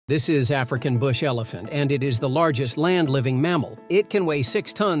This is African bush elephant, and it is the largest land-living mammal. It can weigh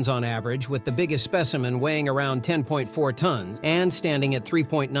 6 tons on average, with the biggest specimen weighing around 10.4 tons and standing at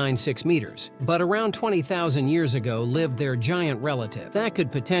 3.96 meters. But around 20,000 years ago lived their giant relative that could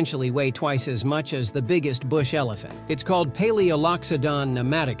potentially weigh twice as much as the biggest bush elephant. It's called Palaeoloxodon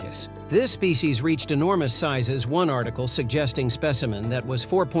namadicus. This species reached enormous sizes, one article suggesting specimen that was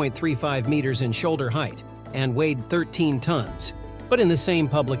 4.35 meters in shoulder height and weighed 13 tons. But in the same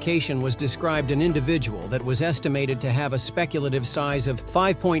publication was described an individual that was estimated to have a speculative size of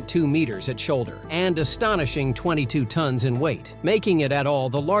 5.2 meters at shoulder and astonishing 22 tons in weight, making it at all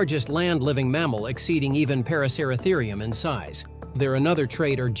the largest land-living mammal, exceeding even Paraceratherium in size. Their another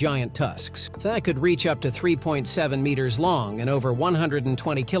trait are giant tusks that could reach up to 3.7 meters long and over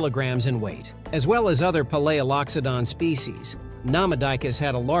 120 kilograms in weight. As well as other Palaeoloxodon species, namadicus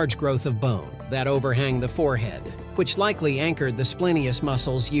had a large growth of bone that overhang the forehead, which likely anchored the splenius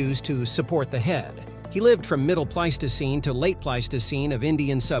muscles used to support the head. He lived from Middle Pleistocene to Late Pleistocene of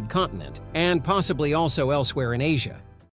Indian subcontinent, and possibly also elsewhere in Asia.